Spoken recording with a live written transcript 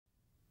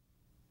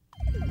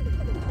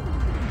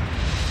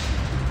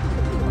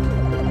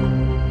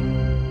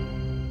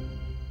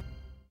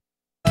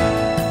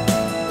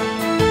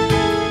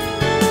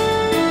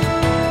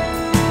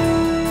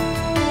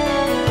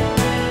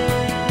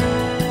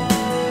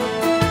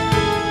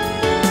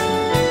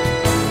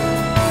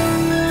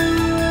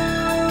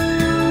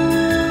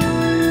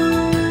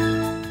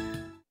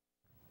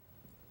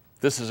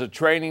This is a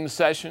training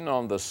session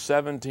on the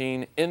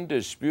 17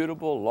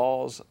 indisputable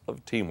laws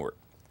of teamwork.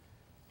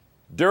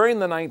 During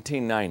the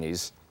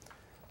 1990s,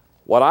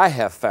 what I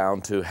have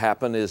found to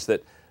happen is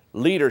that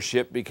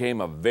leadership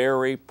became a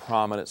very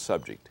prominent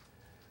subject.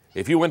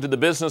 If you went to the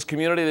business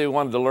community, they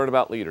wanted to learn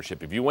about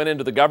leadership. If you went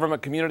into the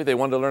government community, they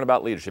wanted to learn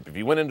about leadership. If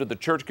you went into the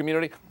church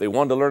community, they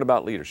wanted to learn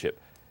about leadership.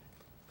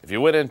 If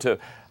you went into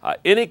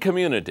any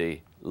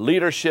community,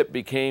 leadership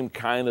became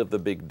kind of the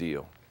big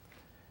deal.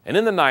 And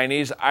in the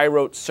 90s, I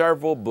wrote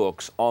several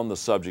books on the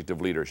subject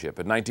of leadership.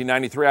 In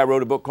 1993, I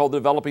wrote a book called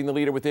Developing the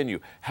Leader Within You,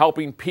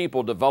 helping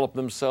people develop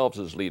themselves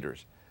as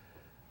leaders.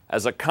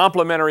 As a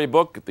complementary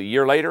book, the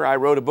year later, I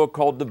wrote a book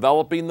called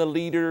Developing the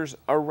Leaders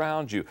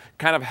Around You,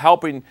 kind of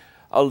helping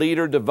a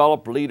leader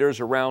develop leaders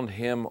around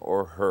him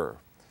or her.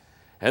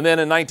 And then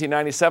in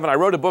 1997, I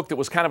wrote a book that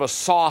was kind of a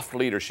soft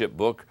leadership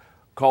book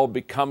called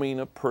Becoming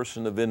a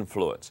Person of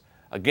Influence.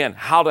 Again,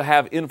 how to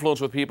have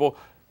influence with people,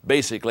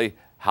 basically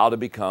how to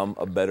become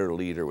a better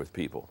leader with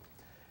people.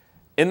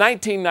 In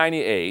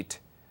 1998,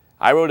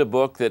 I wrote a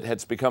book that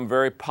has become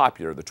very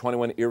popular, The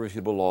 21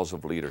 Irrefutable Laws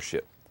of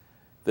Leadership.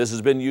 This has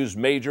been used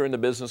major in the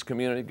business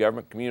community,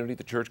 government community,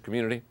 the church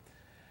community.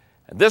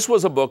 And this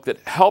was a book that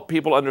helped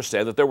people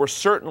understand that there were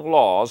certain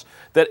laws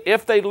that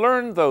if they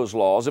learned those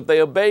laws, if they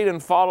obeyed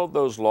and followed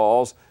those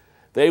laws,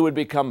 they would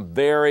become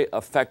very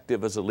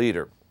effective as a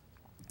leader.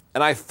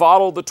 And I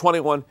followed the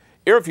 21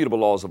 Irrefutable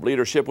Laws of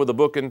Leadership with a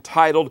book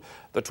entitled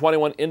The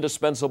 21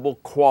 Indispensable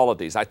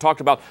Qualities. I talked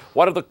about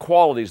what are the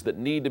qualities that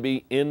need to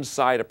be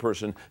inside a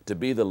person to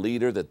be the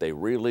leader that they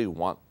really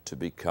want to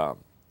become.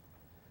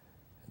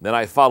 Then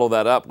I followed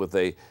that up with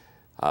a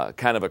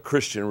kind of a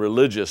Christian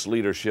religious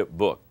leadership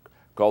book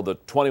called The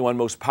 21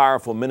 Most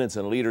Powerful Minutes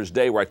in a Leader's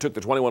Day, where I took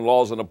the 21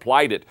 laws and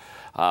applied it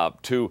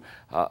to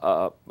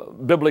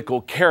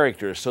biblical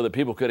characters so that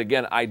people could,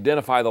 again,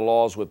 identify the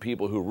laws with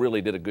people who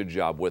really did a good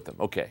job with them.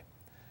 Okay.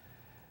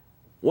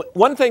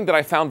 One thing that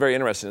I found very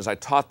interesting as I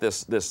taught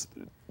this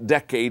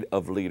decade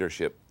of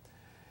leadership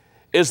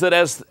is that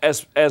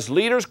as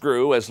leaders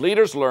grew, as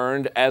leaders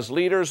learned, as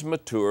leaders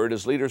matured,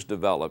 as leaders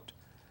developed,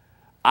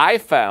 I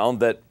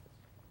found that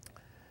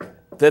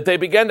they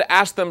began to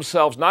ask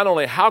themselves not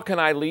only how can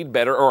I lead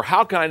better or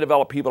how can I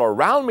develop people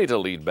around me to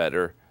lead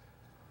better,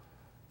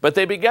 but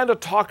they began to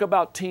talk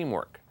about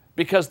teamwork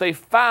because they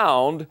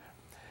found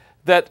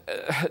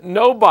that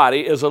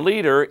nobody is a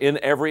leader in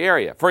every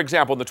area. For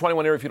example, in the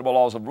 21 Irrefutable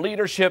Laws of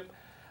Leadership,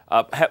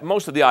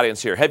 most of the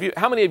audience here,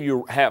 how many of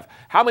you have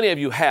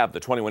the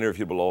 21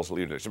 Irrefutable Laws of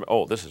Leadership?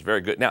 Oh, this is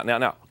very good.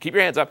 Now, keep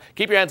your hands up,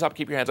 keep your hands up,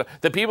 keep your hands up.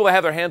 The people that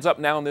have their hands up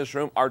now in this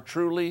room are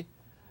truly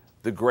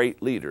the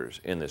great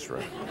leaders in this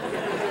room.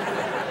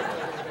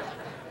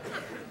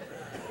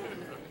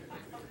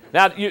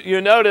 Now,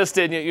 you noticed,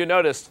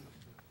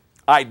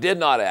 I did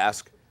not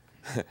ask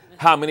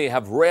how many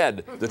have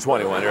read the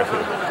 21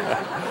 Irrefutable.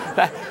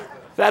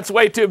 That's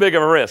way too big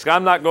of a risk.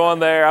 I'm not going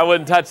there. I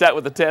wouldn't touch that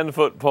with a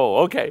 10-foot pole.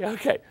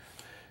 Okay.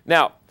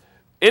 Now,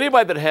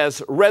 anybody that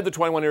has read the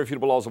 21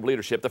 Irrefutable Laws of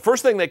Leadership, the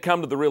first thing they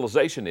come to the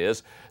realization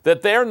is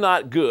that they're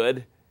not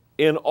good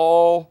in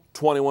all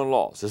 21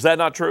 laws. Is that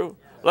not true?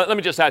 Let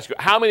me just ask you,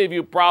 how many of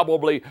you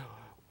probably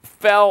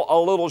fell a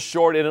little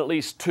short in at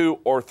least 2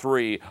 or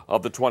 3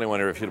 of the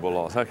 21 Irrefutable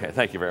Laws? Okay,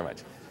 thank you very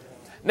much.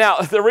 Now,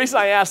 the reason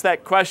I asked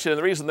that question and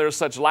the reason there's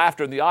such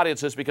laughter in the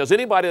audience is because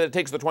anybody that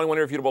takes the 21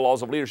 Irrefutable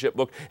Laws of Leadership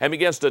book and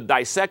begins to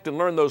dissect and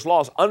learn those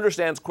laws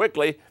understands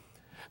quickly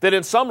that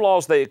in some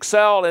laws they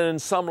excel and in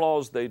some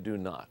laws they do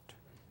not.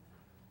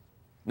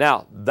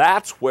 Now,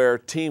 that's where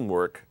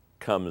teamwork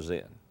comes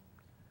in.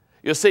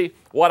 You see,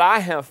 what I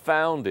have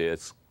found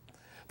is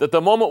that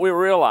the moment we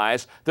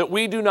realize that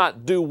we do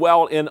not do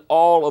well in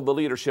all of the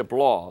leadership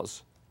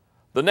laws,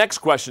 the next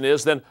question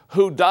is then,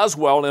 who does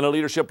well in a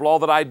leadership law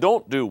that I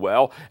don't do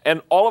well?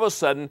 And all of a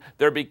sudden,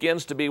 there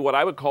begins to be what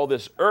I would call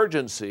this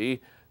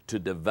urgency to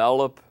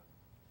develop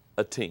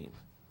a team.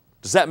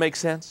 Does that make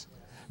sense?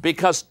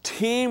 Because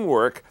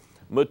teamwork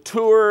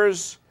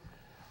matures,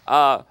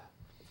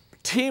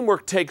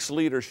 teamwork takes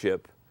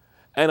leadership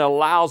and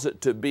allows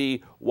it to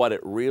be what it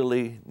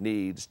really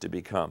needs to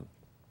become.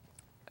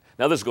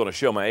 Now, this is going to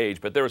show my age,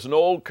 but there was an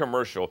old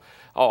commercial,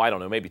 I don't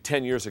know, maybe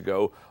 10 years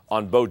ago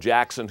on Bo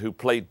Jackson, who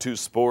played 2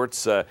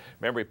 sports.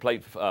 Remember, he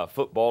played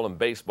football and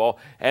baseball,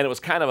 and it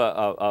was kind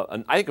of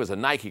I think it was a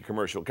Nike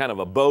commercial, kind of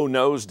a bow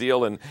nose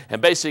deal, and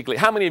basically,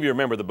 how many of you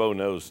remember the bow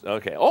nose?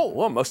 Okay,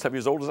 well, most of you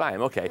as old as I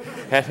am, okay.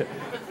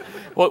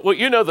 Well,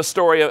 you know the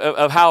story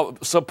of how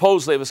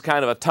supposedly it was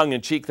kind of a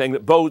tongue-in-cheek thing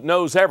that Bo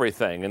knows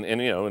everything,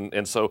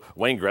 and so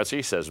Wayne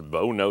Gretzky says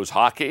Bo knows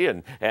hockey,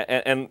 and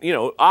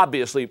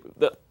obviously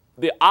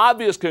the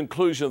obvious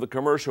conclusion of the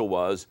commercial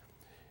was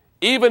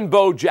even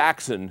Bo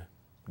Jackson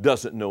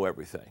doesn't know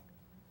everything.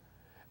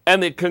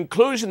 And the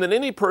conclusion that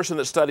any person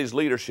that studies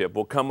leadership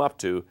will come up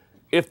to,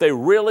 if they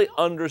really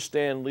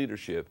understand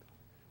leadership,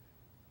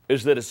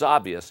 is that it's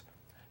obvious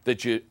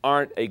that you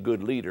aren't a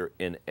good leader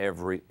in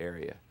every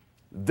area.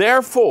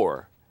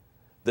 Therefore,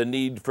 the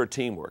need for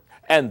teamwork.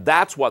 And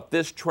that's what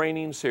this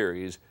training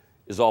series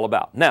is all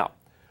about. Now,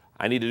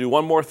 I need to do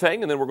one more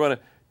thing, and then we're going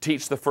to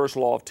teach the first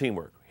law of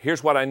teamwork,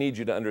 here's what I need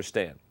you to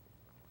understand.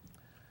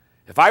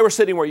 If I were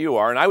sitting where you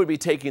are and I would be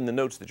taking the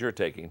notes that you're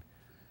taking,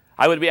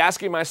 I would be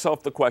asking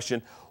myself the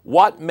question,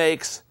 what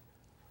makes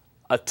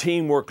a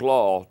teamwork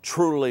law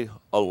truly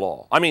a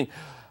law? I mean,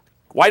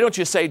 why don't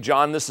you say,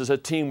 John, this is a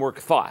teamwork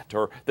thought,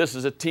 or this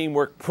is a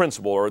teamwork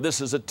principle, or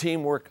this is a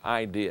teamwork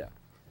idea?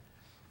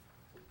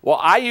 Well,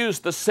 I use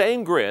the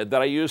same grid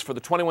that I use for the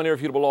 21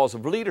 irrefutable laws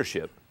of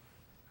leadership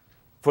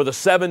for the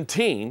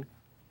 17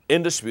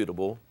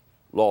 indisputable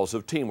laws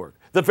of teamwork.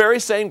 The very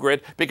same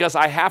grid, because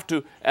I have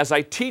to, as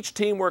I teach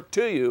teamwork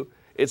to you,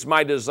 it's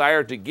my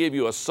desire to give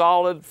you a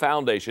solid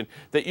foundation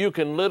that you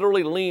can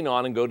literally lean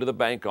on and go to the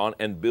bank on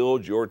and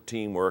build your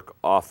teamwork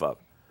off of.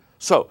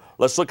 So,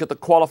 let's look at the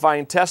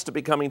qualifying test of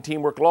becoming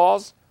teamwork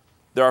laws.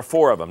 There are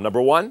 4 of them.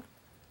 Number 1,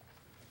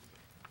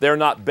 they're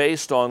not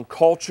based on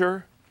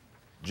culture,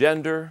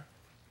 gender,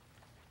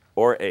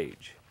 or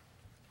age.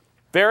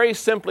 Very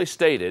simply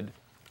stated,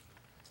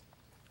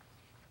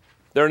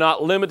 they're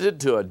not limited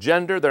to a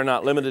gender, they're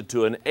not limited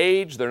to an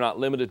age, they're not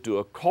limited to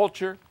a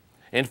culture.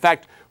 In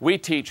fact, we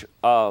teach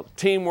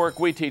teamwork,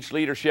 we teach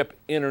leadership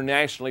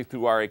internationally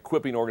through our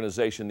equipping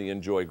organization, the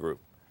Enjoy Group.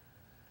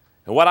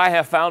 And what I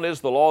have found is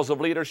the laws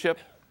of leadership,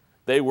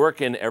 they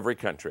work in every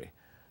country.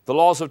 The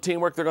laws of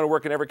teamwork, they're going to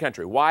work in every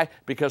country. Why?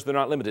 Because they're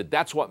not limited.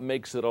 That's what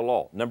makes it a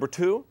law. Number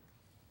 2,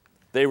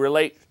 they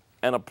relate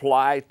and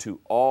apply to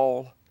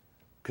all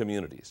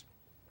communities.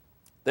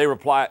 They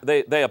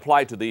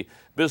apply to the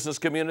business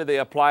community, they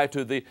apply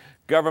to the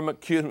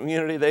government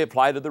community, they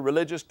apply to the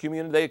religious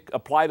community, they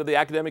apply to the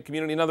academic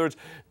community. In other words,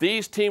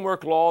 these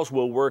teamwork laws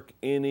will work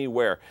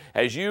anywhere.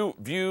 As you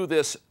view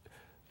this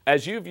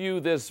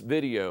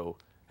video,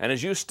 and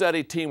as you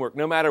study teamwork,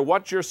 no matter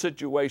what your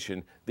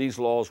situation, these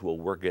laws will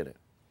work in it.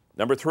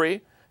 Number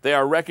 3, they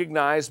are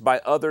recognized by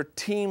other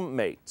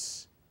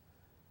teammates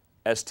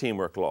as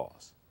teamwork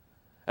laws.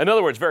 In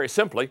other words, very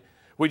simply,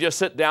 we just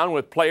sit down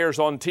with players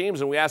on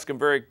teams and we ask them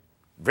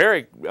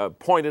very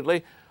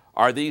pointedly,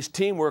 are these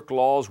teamwork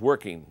laws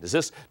working? Is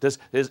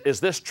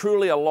this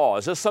truly a law?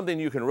 Is this something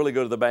you can really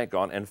go to the bank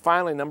on? And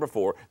finally, number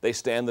 4, they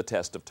stand the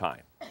test of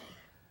time.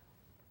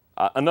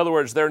 In other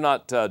words, they're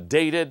not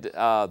dated,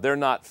 they're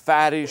not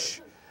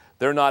faddish,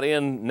 they're not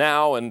in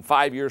now, and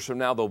 5 years from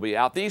now they'll be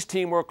out. These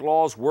teamwork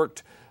laws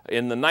worked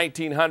in the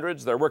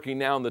 1900s, they're working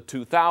now in the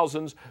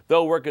 2000s,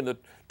 they'll work in the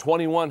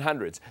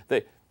 2100s.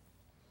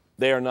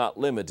 They are not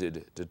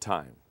limited to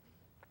time.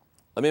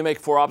 Let me make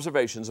 4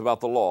 observations about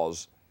the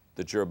laws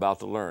that you're about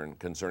to learn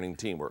concerning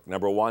teamwork.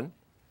 Number 1,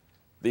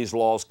 these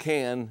laws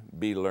can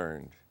be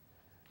learned.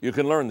 You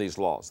can learn these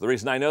laws. The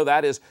reason I know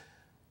that is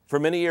for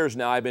many years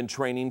now I've been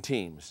training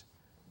teams.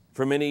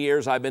 For many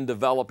years I've been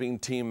developing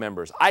team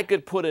members. I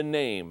could put a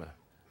name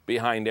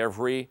behind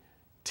every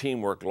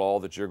teamwork law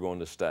that you're going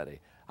to study.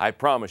 I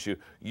promise you,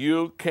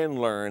 you can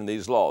learn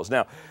these laws.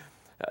 Now,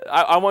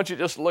 I want you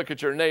to just look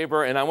at your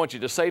neighbor and I want you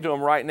to say to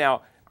him right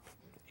now,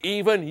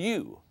 even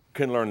you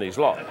can learn these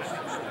laws.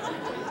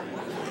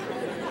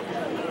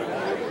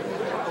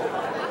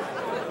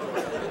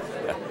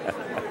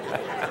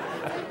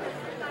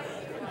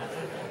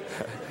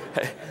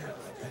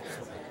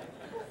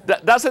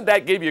 Doesn't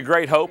that give you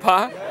great hope,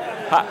 huh?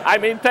 I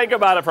mean, think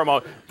about it for a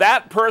moment.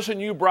 That person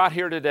you brought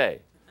here today,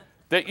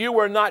 that you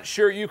were not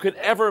sure you could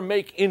ever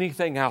make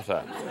anything out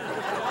of.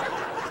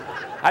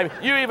 I mean,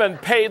 you even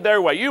paid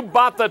their way. You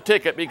bought the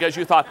ticket because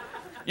you thought,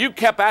 you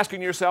kept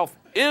asking yourself,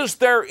 is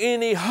there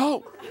any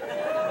hope?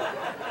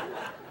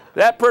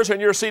 That person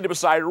you're seated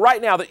beside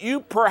right now that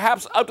you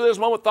perhaps up to this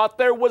moment thought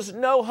there was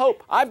no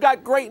hope. I've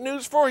got great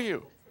news for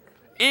you.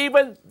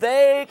 Even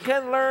they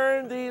can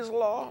learn these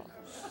laws.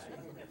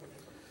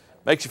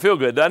 Makes you feel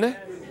good, doesn't it?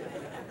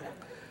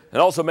 It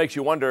also makes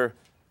you wonder,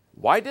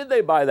 why did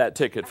they buy that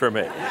ticket for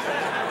me?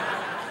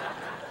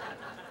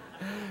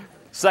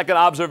 Second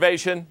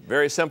observation,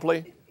 very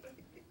simply,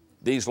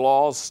 these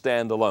laws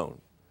stand alone.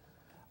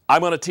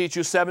 I'm going to teach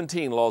you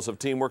 17 laws of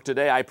teamwork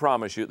today. I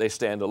promise you they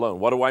stand alone.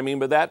 What do I mean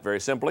by that? Very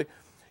simply,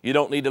 you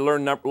don't need to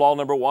learn law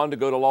number 1 to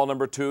go to law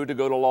number 2, to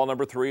go to law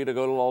number 3, to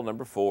go to law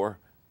number 4.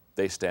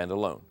 They stand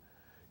alone.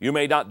 You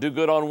may not do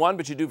good on 1,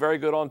 but you do very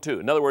good on 2.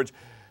 In other words,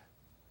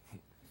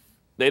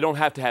 they don't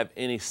have to have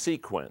any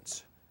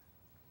sequence.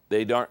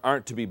 They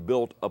aren't to be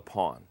built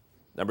upon.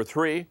 Number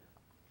 3,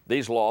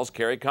 these laws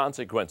carry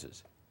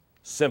consequences.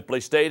 Simply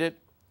stated,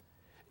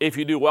 if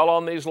you do well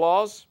on these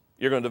laws,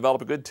 you're going to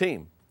develop a good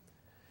team.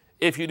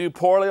 If you do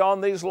poorly on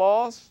these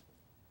laws,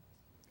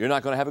 you're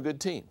not going to have a good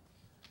team.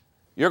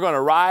 You're going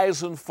to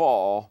rise and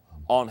fall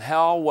on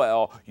how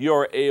well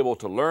you're able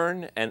to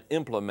learn and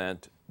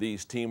implement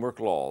these teamwork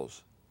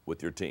laws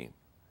with your team.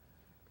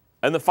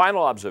 And the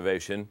final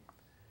observation,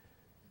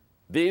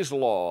 these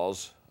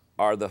laws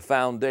are the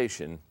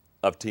foundation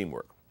of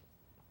teamwork.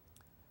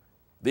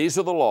 These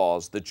are the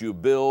laws that you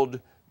build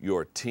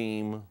your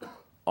team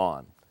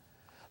on.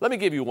 Let me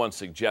give you one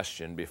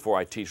suggestion before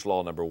I teach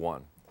law number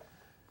 1.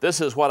 This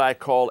is what I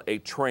call a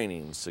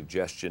training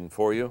suggestion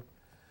for you.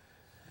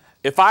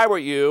 If I were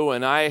you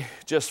and I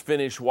just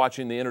finished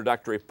watching the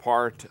introductory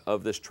part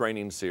of this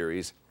training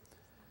series,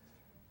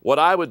 what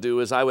I would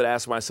do is I would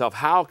ask myself,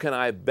 how can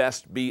I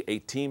best be a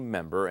team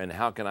member and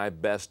how can I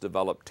best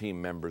develop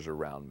team members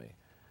around me?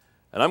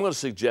 And I'm going to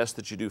suggest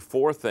that you do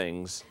 4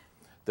 things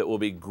that will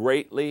be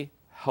greatly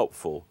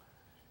helpful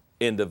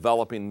in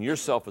developing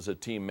yourself as a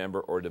team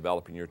member or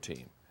developing your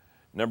team.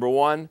 Number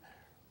 1,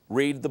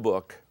 read the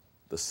book,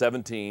 The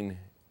 17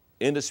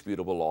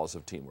 Indisputable Laws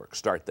of Teamwork.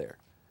 Start there.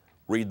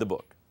 Read the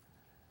book.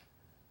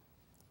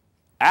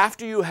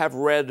 After you have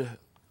read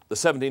the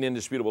 17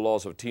 Indisputable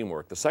Laws of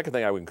Teamwork, the second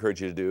thing I would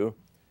encourage you to do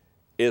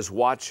is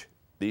watch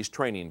these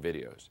training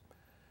videos.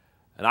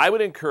 And I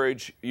would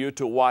encourage you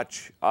to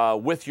watch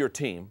with your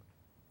team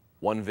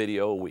 1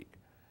 video a week.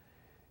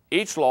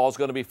 Each law is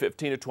going to be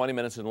 15 to 20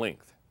 minutes in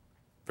length.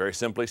 Very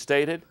simply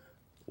stated,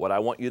 what I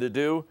want you to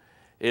do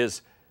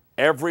is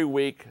every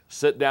week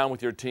sit down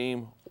with your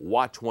team,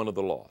 watch one of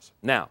the laws.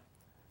 Now,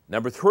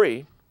 number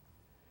 3,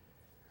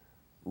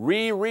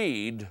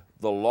 reread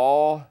the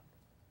law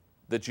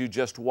that you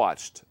just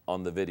watched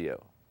on the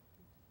video.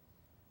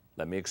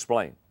 Let me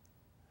explain.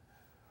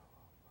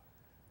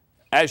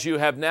 As you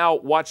have now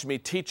watched me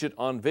teach it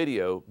on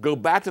video, go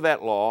back to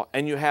that law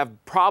and you have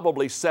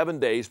probably 7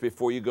 days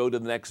before you go to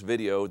the next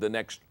video, the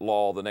next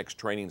law, the next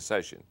training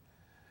session.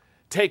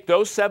 Take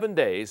those 7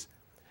 days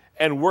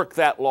and work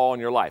that law in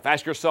your life.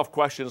 Ask yourself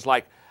questions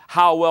like,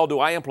 how well do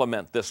I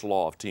implement this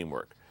law of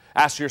teamwork?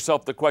 Ask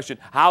yourself the question,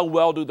 how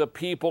well do the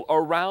people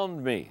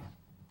around me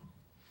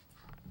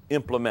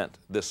implement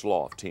this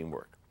law of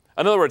teamwork?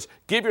 In other words,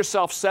 give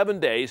yourself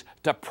 7 days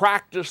to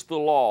practice the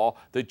law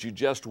that you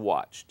just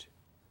watched.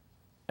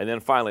 And then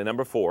finally,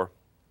 number 4,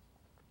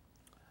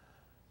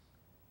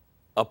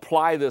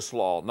 apply this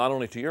law not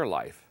only to your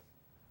life,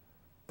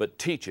 but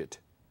teach it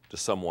to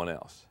someone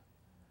else.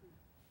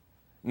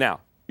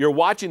 Now, you're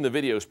watching the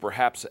videos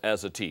perhaps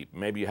as a team.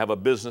 Maybe you have a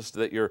business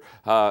that you're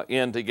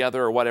in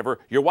together or whatever.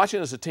 You're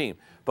watching as a team.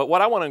 But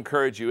what I want to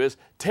encourage you is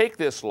take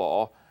this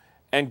law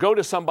and go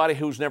to somebody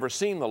who's never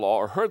seen the law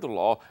or heard the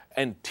law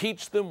and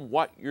teach them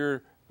what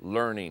you're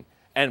learning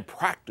and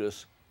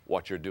practice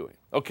what you're doing.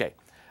 Okay,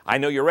 I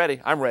know you're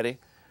ready. I'm ready.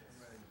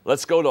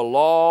 Let's go to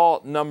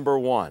law number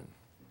 1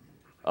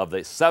 of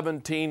the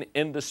 17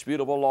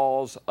 indisputable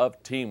laws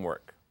of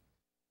teamwork.